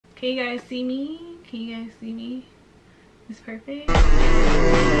Can you guys see me? Can you guys see me? It's perfect.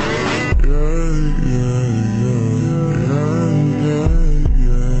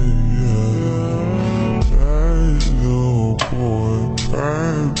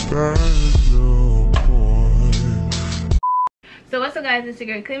 So what's up guys, it's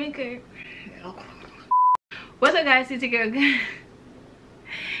your girl Clemmy. What's up guys, it's your girl.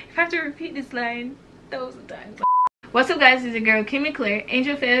 If I have to repeat this line thousands of times. What's up guys, it's your girl Kimmy Claire,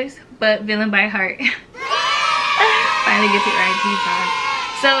 angel face but villain by heart. Finally get it right,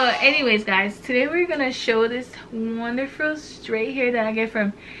 Jesus. So anyways guys, today we're gonna show this wonderful straight hair that I get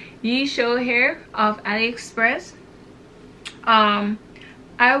from Ye Show Hair off AliExpress. I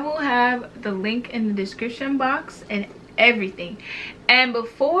will have the link in the description box and everything. And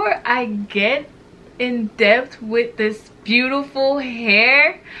before I get in depth with this beautiful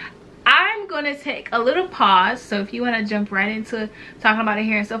hair, I'm gonna take a little pause. So if you want to jump right into talking about the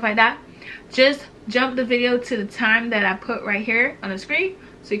hair and stuff like that, just jump the video to the time that I put right here on the screen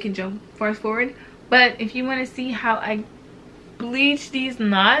so you can jump fast forward. But if you want to see how I bleach these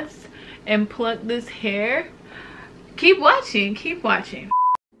knots and pluck this hair, keep watching, keep watching.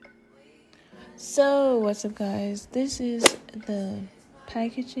 So what's up guys, this is the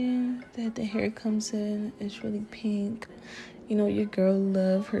packaging that the hair comes in. It's really pink. You know, your girl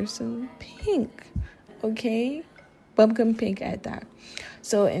love her some pink, okay? Bubblegum pink at that.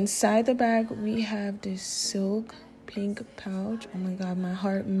 So inside the bag we have this silk pink pouch. Oh my god, my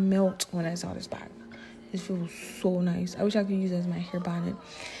heart melted when I saw this bag. It feels so nice. I wish I could use it as my hair bonnet.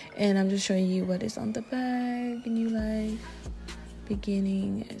 And I'm just showing you what is on the bag. And you like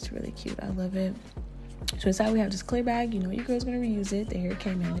beginning, it's really cute. I love it. So inside we have this clear bag. You know your girl's gonna reuse it. The hair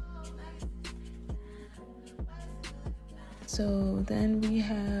came in. So then we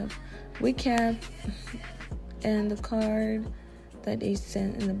have wig cap and the card that they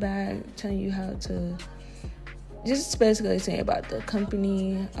sent in the bag telling you how to, just basically saying about the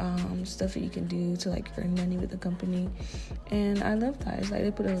company, stuff that you can do to like earn money with the company. And I love that. It's like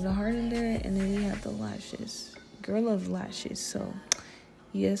they put a little heart in there, and then we have the lashes. Girl loves lashes, so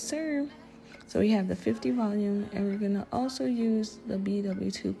yes sir. So we have the 50 volume, and we're gonna also use the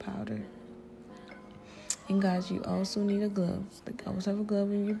BW2 powder. And guys, you also need a glove. Like always have a glove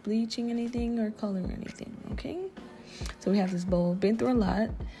when you're bleaching anything or coloring anything, okay? So we have this bowl, been through a lot,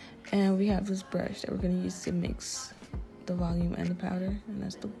 and we have this brush that we're gonna use to mix the volume and the powder, and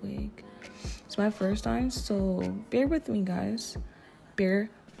that's the wig. It's my first time, so bear with me guys. Bear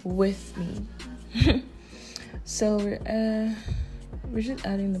with me. So we're just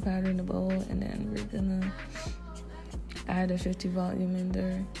adding the powder in the bowl, and then we're gonna add a 50 volume in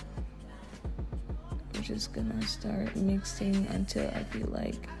there. We're just gonna start mixing until I feel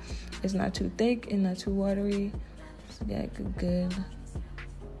like it's not too thick and not too watery, so get a good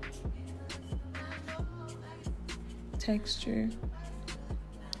texture.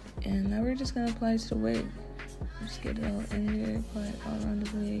 And now we're just gonna apply it to the wig. Just get it all in there, apply it all around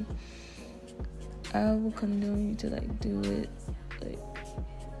the wig. I will condone you to like do it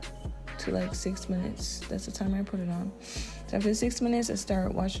like 6 minutes. That's the time I put it on. So after 6 minutes, I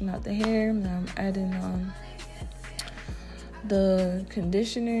start washing out the hair. Now I'm adding on the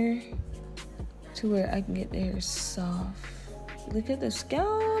conditioner to where I can get the hair soft. Look at the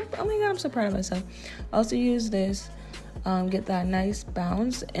scalp. Oh my god, I'm so proud of myself. Also use this, get that nice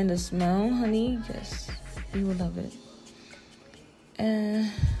bounce and the smell, honey. Yes, you will love it.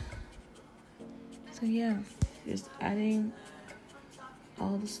 And so yeah, just adding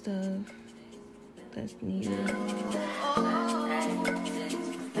all the stuff that's needed.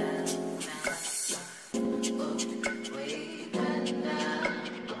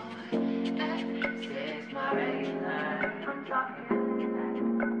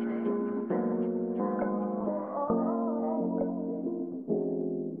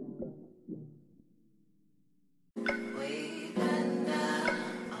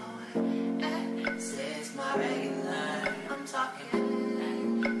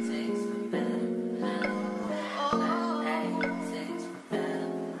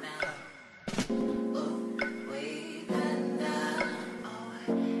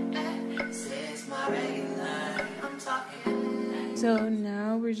 So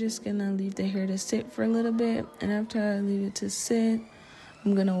now we're just gonna leave the hair to sit for a little bit, and after I leave it to sit,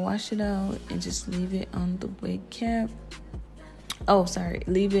 I'm gonna wash it out and just leave it on the wig cap. Oh, sorry,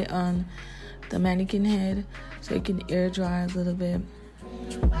 leave it on the mannequin head so it can air dry a little bit.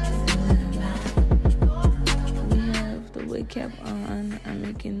 And we have the wig cap on. I'm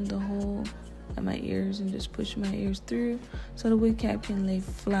making the hole at my ears and just pushing my ears through so the wig cap can lay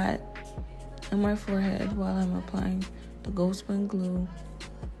flat on my forehead while I'm applying the gold spun glue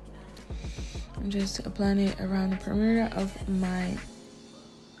I'm just applying it around the perimeter of my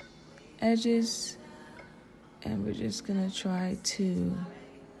edges, and we're just gonna try to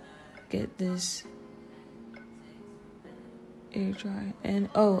get this air dry. And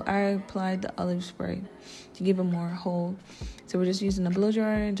oh, I applied the olive spray to give it more hold, so we're just using the blow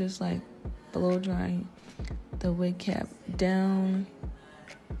dryer and just like blow drying the wig cap down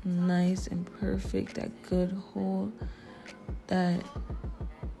nice and perfect, that good hold, that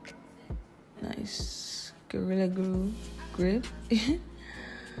nice Gorilla Glue grip.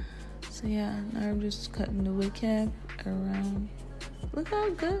 So yeah, now I'm just cutting the wig cap around. Look how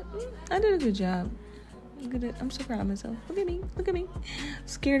good. I did a good job. Look at it. I'm so proud of myself. Look at me. Look at me.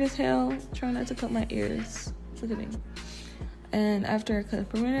 Scared as hell. Trying not to cut my ears. Look at me. And after I cut the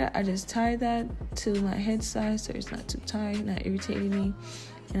perimeter, I just tied that to my head size so it's not too tight, not irritating me.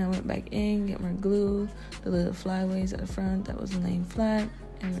 And I went back in, get more glue, the little flyaways at the front that wasn't laying flat,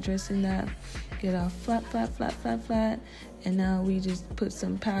 and addressing that, get off flat, flat, flat, flat, flat. And now we just put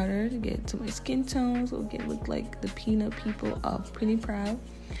some powder to get to my skin tone so it can look like the peanut people of Pretty Proud.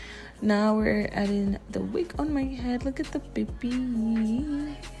 Now we're adding the wig on my head. Look at the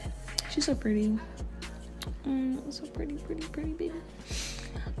baby. She's so pretty. So pretty, pretty, pretty baby.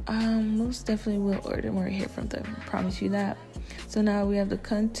 Most definitely will order more hair from them. Promise you that. So now we have the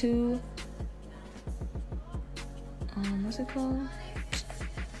contour. What's it called?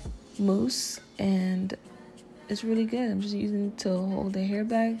 Mousse, and it's really good. I'm just using it to hold the hair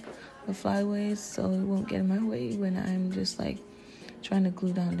back with flyaways so it won't get in my way when I'm just like trying to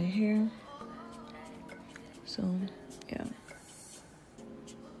glue down the hair. So yeah.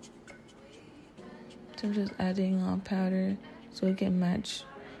 So I'm just adding on powder so it can match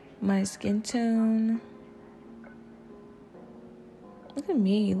my skin tone. Look at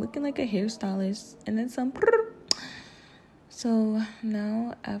me, looking like a hairstylist. And then some. So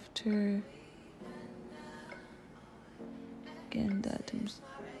now after getting that to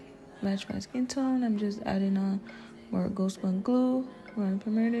match my skin tone, I'm just adding on more Ghost Bond glue around the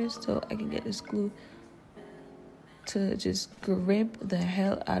perimeter so I can get this glue to just grip the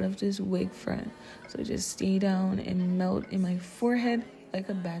hell out of this wig front. So just stay down and melt in my forehead like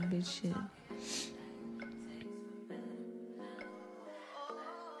a bad bitch should.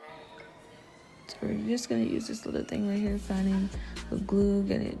 So we're just gonna use this little thing right here, finding the glue,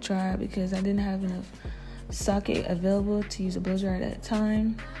 getting it dry because I didn't have enough socket available to use a blow dryer at that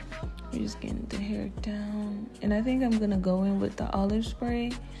time. We're just getting the hair down, and I think I'm gonna go in with the olive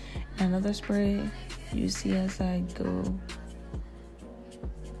spray and another spray. You see as I go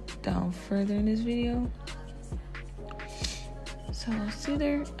down further in this video. So see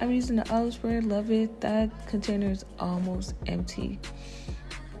there, I'm using the olive spray. Love it. That container is almost empty.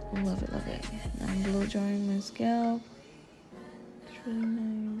 Love it, love it. I'm blow drying my scalp. It's really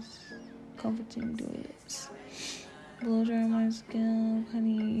nice. Comforting doing this. Blow dry my scalp,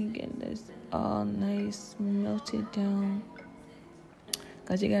 honey. Getting this all nice, melted down.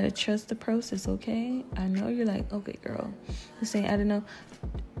 Cause you gotta trust the process, okay? I know you're like, okay, girl. You're saying, I don't know.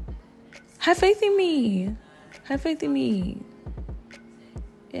 Have faith in me. Have faith in me.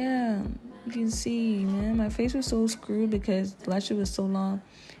 Yeah, you can see, man. My face was so screwed because the lashes was so long,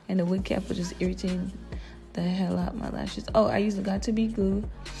 and the wig cap was just irritating the hell out of my lashes. Oh, I used the Got To Be Glue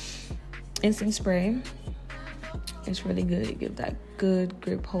instant spray. It's really good. It gives that good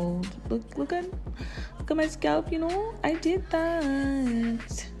grip hold. Look at my scalp, you know. I did that.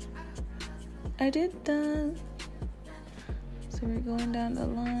 So we're going down the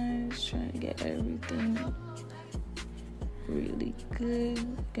lines, trying to get everything really good.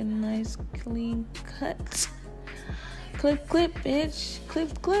 Get a nice clean cut. Clip, bitch.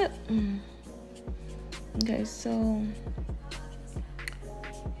 Clip. Okay, so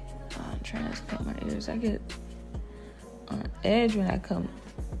I'm trying not to cut my ears. I get on edge when I come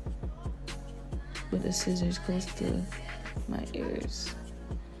with the scissors close to my ears.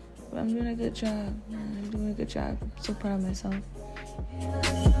 But I'm doing a good job. I'm doing a good job. I'm so proud of myself.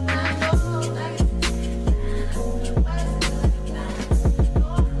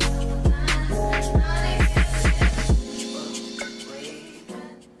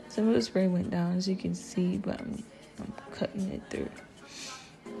 Some of the spray went down, as you can see, but I'm cutting it through.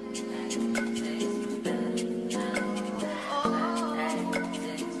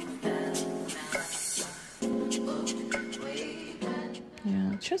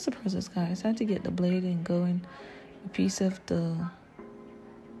 Yeah, trust the process, guys. I had to get the blade and go in a piece of the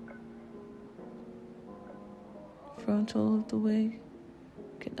frontal of the wig.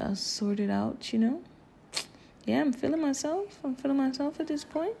 Get that sorted out, you know? Yeah, I'm feeling myself. At this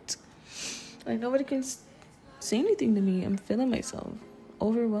point. Like, nobody can say anything to me. I'm feeling myself.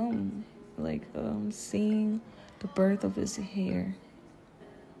 Overwhelmed. like seeing the birth of his hair.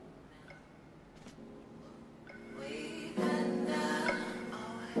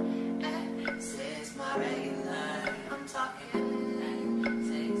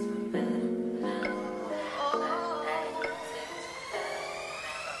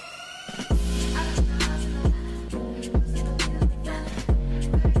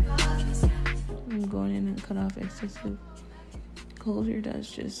 I'm going in and cut off excessive closure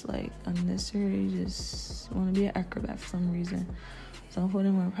that's just like unnecessary. Just want to be an acrobat for some reason. So I'm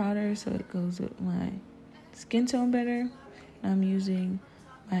putting more powder so it goes with my skin tone better. And I'm using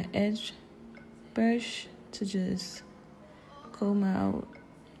my edge brush to just comb out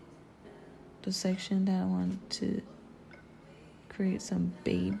the section that I want to create some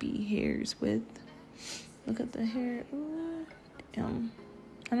baby hairs with. Look at the hair. Ooh, damn.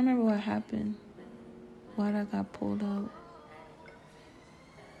 I don't remember what happened. Why that got pulled out.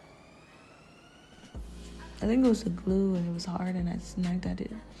 I think it was the glue and it was hard and I snagged at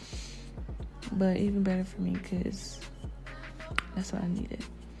it. But even better for me because that's what I needed.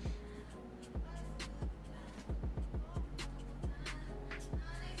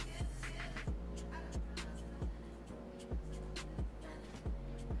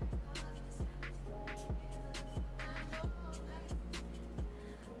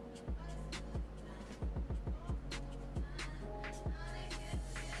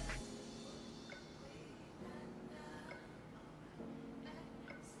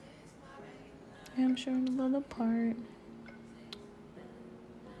 I'm showing a little part.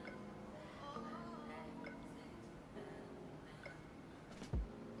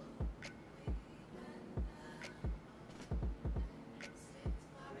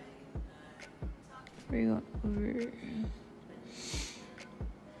 We're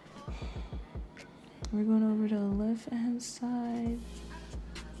going over to the left hand side.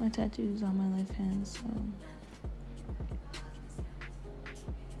 My tattoo is on my left hand, so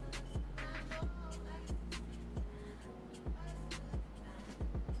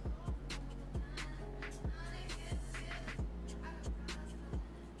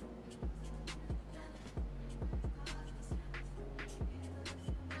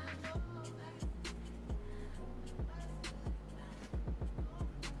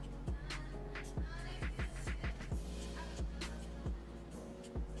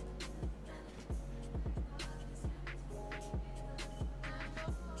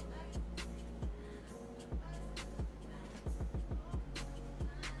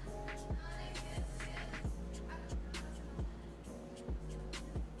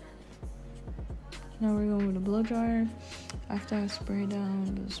now we're going with a blow dryer. After I spray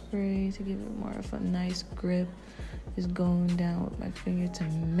down the spray to give it more of a nice grip, is going down with my finger to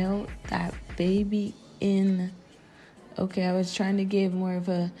melt that baby in. Okay, I was trying to give more of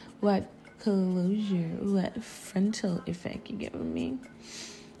a wet closure, wet frontal effect, you get what I mean?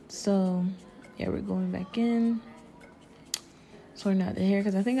 So yeah, we're going back in, sorting out the hair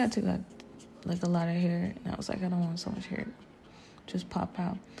because I think I took out like a lot of hair and I was like, I don't want so much hair just pop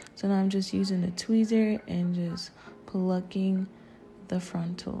out. So now I'm just using the tweezer and just plucking the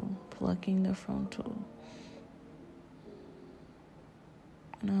frontal.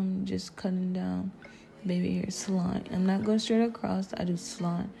 And I'm just cutting down baby hair slant. I'm not going straight across, I do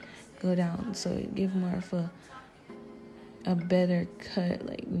slant, go down, so it gives more of a better cut,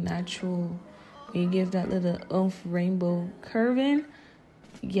 like natural. You give that little oomph rainbow curving,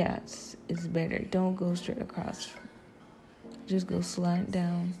 yes, it's better. Don't go straight across. Just go slant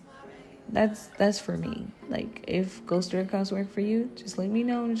down. That's for me. Like, if go straight across work for you, just let me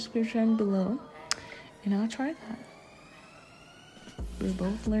know in the description below and I'll try that. We're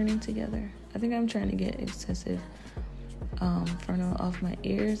both learning together. I think I'm trying to get excessive frontal off my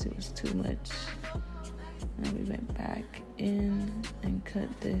ears. It was too much. Now we went back in and cut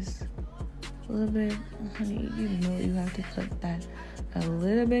this a little bit. Honey, you know you have to cut that a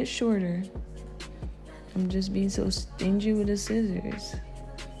little bit shorter. I'm just being so stingy with the scissors.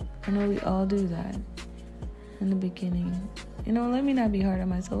 I know we all do that in the beginning. You know, let me not be hard on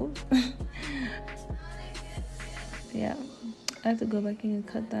myself. Yeah, I have to go back in and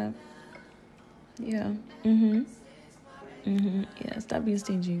cut that. Yeah. Yeah, stop being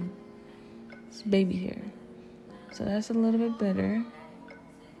stingy. It's baby hair. So that's a little bit better.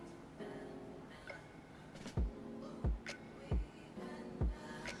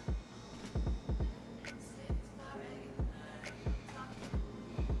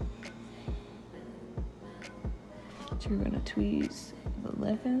 So we're gonna tweeze the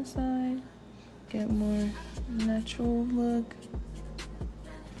left hand side, get more natural look.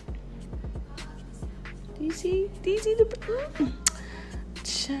 Do you see the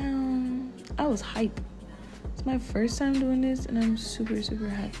child? I was hype. It's my first time doing this, and I'm super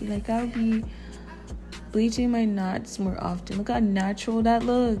happy. Like, I'll be bleaching my knots more often. Look how natural that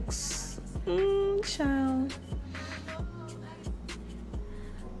looks. Child.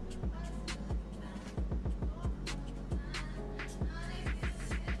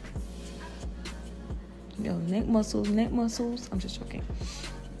 Yo, neck muscles. I'm just joking.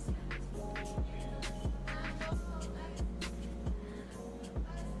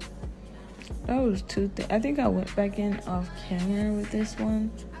 That was too thick. I think I went back in off camera with this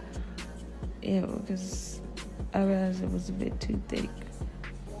one. Yeah, because I realized it was a bit too thick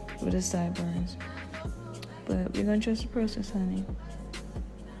with the sideburns. But we're gonna trust the process, honey.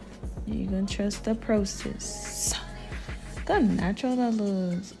 You're gonna trust the process. Look how natural that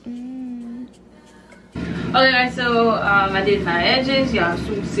looks. Okay guys, so I did my edges. Y'all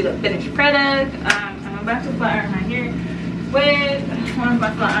should see the finished product. I'm about to flat iron my hair with one of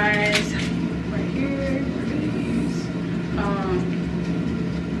my flat irons right here. We're gonna use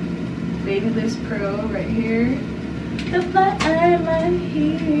Wevideo Pro right here to flat iron my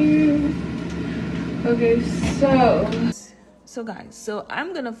hair. Okay, so guys, so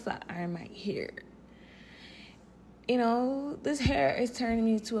I'm gonna flat iron my hair. You know, this hair is turning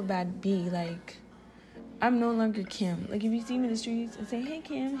me to a bad B. Like, I'm no longer Kim. Like, if you see me in the streets and say, hey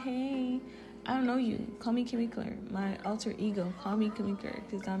Kim, hey, I don't know you. Call me Kimmy Claire. My alter ego, call me Kimmy Claire,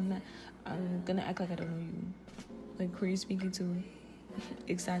 because I'm gonna act like I don't know you. Like, who are you speaking to?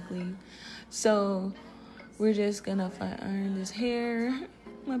 Exactly. So we're just gonna flat iron this hair.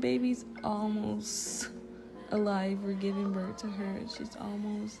 My baby's almost alive. We're giving birth to her. She's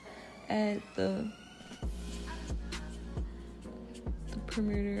almost at the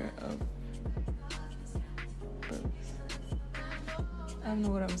perimeter of birth. I don't know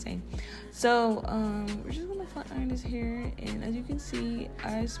what I'm saying. So we're just gonna flat iron this hair, and as you can see,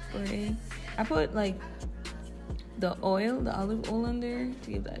 I put like the olive oil in there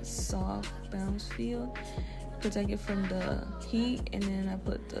to give that soft bounce feel, protect it from the heat, and then I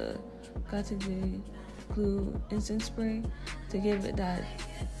put the Got to Be Glue instant spray to give it that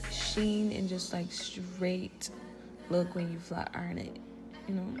sheen and just like straight look when you flat iron it,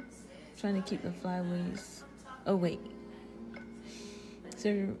 you know, trying to keep the flyaways away.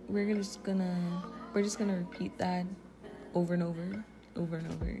 So we're just gonna repeat that over and over.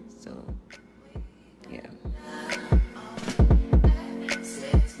 So yeah.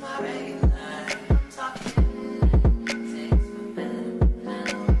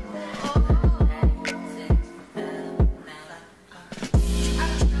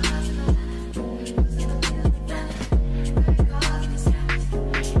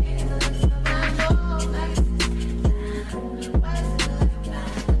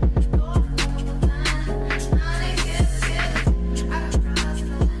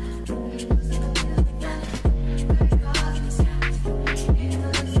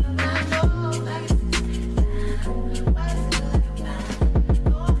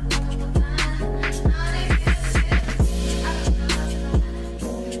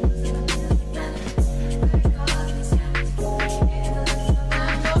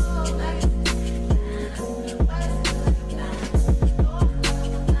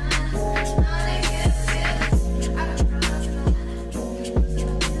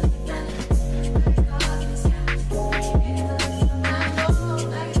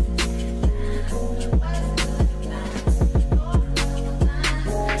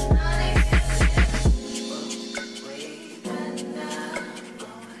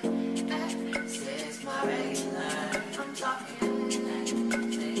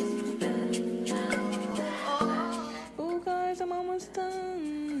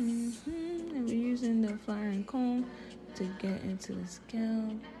 Comb to get into the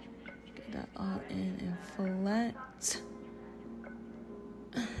scalp, get that all in and flat.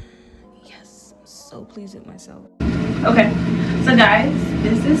 Yes, I'm so pleased with myself. Okay, so guys,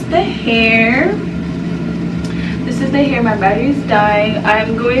 this is the hair. My battery's dying.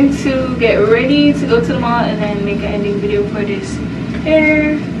 I'm going to get ready to go to the mall and then make an ending video for this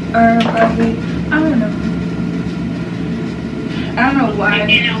hair, or probably I don't know why.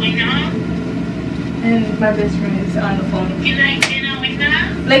 And my best friend is on the phone. You like Jada with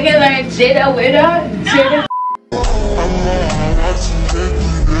that? Like Jada with that? Jada.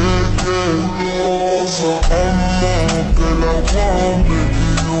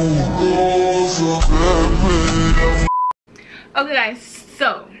 Okay guys,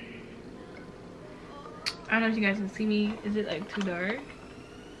 so I don't know if you guys can see me. Is it like too dark?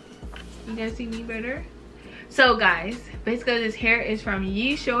 You guys see me better? So guys, basically this hair is from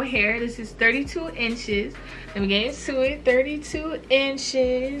Ye Show Hair. This is 32 inches. Let me get into it. 32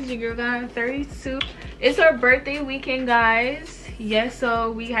 inches. Your girl got 32. It's our birthday weekend, guys. Yes,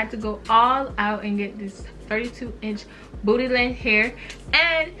 so we had to go all out and get this 32-inch booty length hair.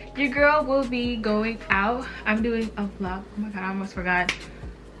 And your girl will be going out. I'm doing a vlog. Oh my god, I almost forgot.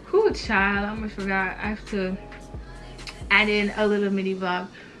 Whoo, child, I almost forgot. I have to add in a little mini vlog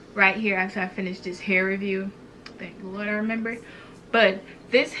right here after I finish this hair review. Thank the Lord I remember. But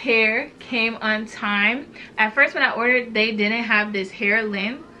this hair came on time. At first when I ordered, they didn't have this hair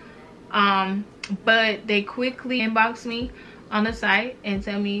length, but they quickly inboxed me on the site and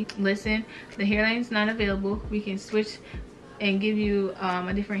tell me, listen, the hair length is not available. We can switch and give you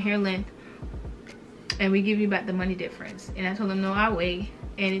a different hair length, and we give you back the money difference. And I told them no, I'll wait.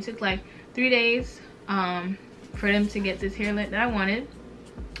 And it took like 3 days for them to get this hair length that I wanted.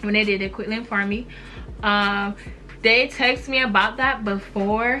 When they did, they quickly informed me. They text me about that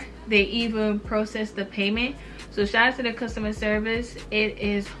before they even processed the payment. So shout out to the customer service. It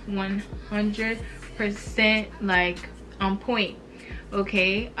is 100% like on point.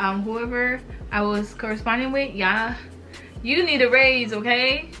 Okay, whoever I was corresponding with, y'all, you need a raise,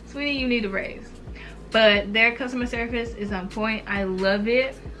 okay, sweetie, you need a raise. But their customer service is on point. I love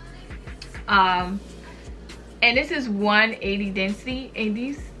it. And this is 180 density, and do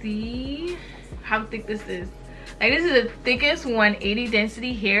you see how thick this is? Like, this is the thickest 180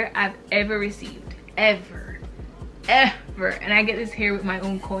 density hair I've ever received, ever. And I get this hair with my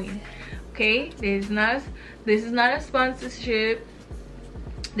own coin. Okay, this is not a sponsorship.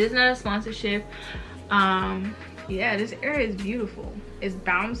 This is not a sponsorship. Yeah, this hair is beautiful. It's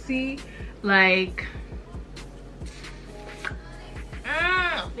bouncy, like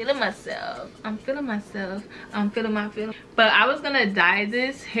I'm feeling myself. I'm feeling myself. I'm feeling my feeling. But I was gonna dye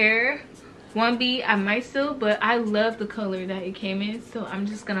this hair 1B. I might still, but I love the color that it came in, so I'm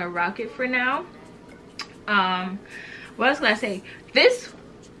just gonna rock it for now. What else can I say? This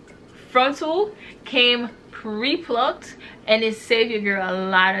frontal came pre-plucked, and it saved your girl a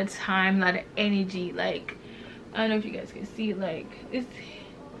lot of time, a lot of energy. Like, I don't know if you guys can see, like, it's,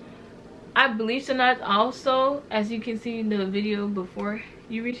 I bleached the knots also, as you can see in the video before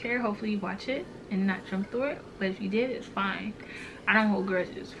you reach here. Hopefully you watch it and not jump through it, but if you did, it's fine. I don't hold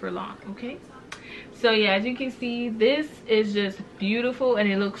grudges for long, okay? So yeah, as you can see, this is just beautiful,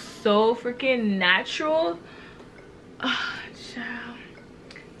 and it looks so freaking natural. Oh, child,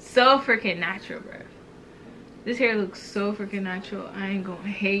 so freaking natural, bro. This hair looks so freaking natural. I ain't gonna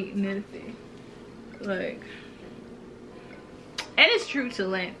hate nothing. Like, and it's true to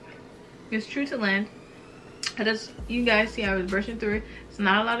length. It's true to length. I just, you guys see I was brushing through it. It's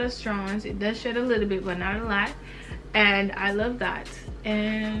not a lot of strands. It does shed a little bit, but not a lot. And I love that.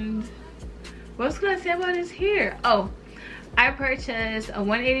 And what else can I say about this hair? Oh, I purchased a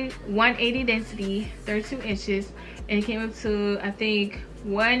 180 density, 32 inches, and it came up to, I think,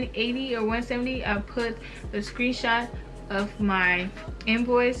 180 or 170. I put the screenshot of my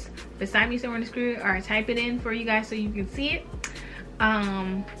invoice beside me somewhere on the screen, or I type it in for you guys so you can see it.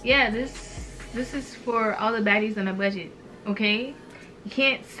 Yeah, this is for all the baddies on a budget, okay? You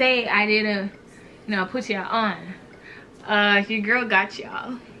can't say I didn't, you know, put y'all on. Your girl got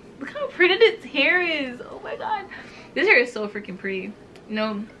y'all. Look how pretty this hair is. Oh my god, this hair is so freaking pretty. You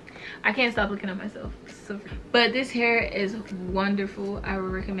know, I can't stop looking at myself. So, but this hair is wonderful. I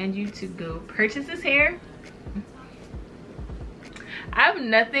would recommend you to go purchase this hair. I have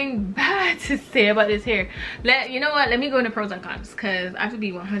nothing bad to say about this hair. You know what, let me go into pros and cons, because I have to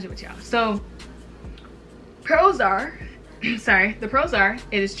be 100 with y'all. So pros are sorry, the pros are,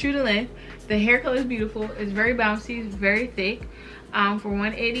 it is true to length. The hair color is beautiful. It's very bouncy. It's very thick. For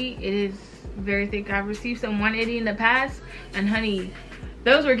 180, it is very thick. I've received some 180 in the past, and honey,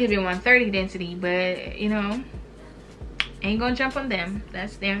 those were giving 130 density, but you know, ain't gonna jump on them.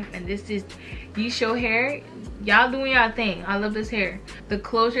 That's them. And this is Ye Show Hair. Y'all doing y'all thing. I love this hair. The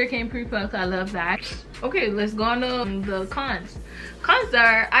closure came pre-plucked. I love that. Okay, let's go on to the cons. Cons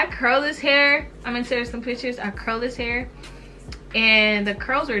are, I curl this hair. I'm gonna share some pictures. I curl this hair, and the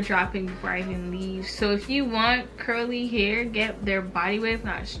curls are dropping before I even leave. So if you want curly hair, get their body wave,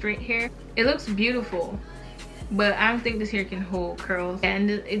 not straight hair. It looks beautiful, but I don't think this hair can hold curls,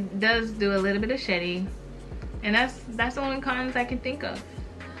 and it does do a little bit of shedding, and that's the only cons I can think of.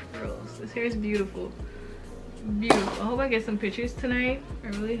 Girls, this hair is beautiful. Beautiful. I hope I get some pictures tonight. I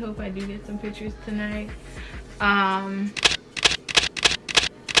really hope I do get some pictures tonight.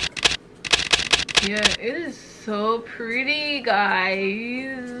 Yeah, it is so pretty,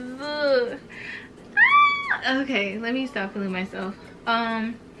 guys. Okay, let me stop feeling myself.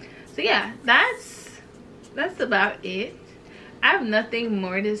 So yeah, that's that's about it. I have nothing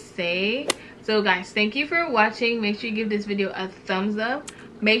more to say. So guys, thank you for watching. Make sure you give this video a thumbs up.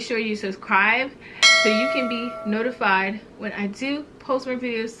 Make sure you subscribe so you can be notified when I do post more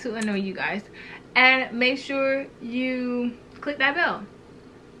videos to annoy you guys. And make sure you click that bell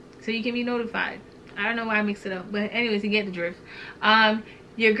so you can be notified. I don't know why I mixed it up, but anyways, you get the drift.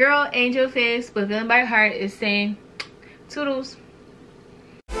 Your girl Angel Face but Villain by Heart is saying toodles.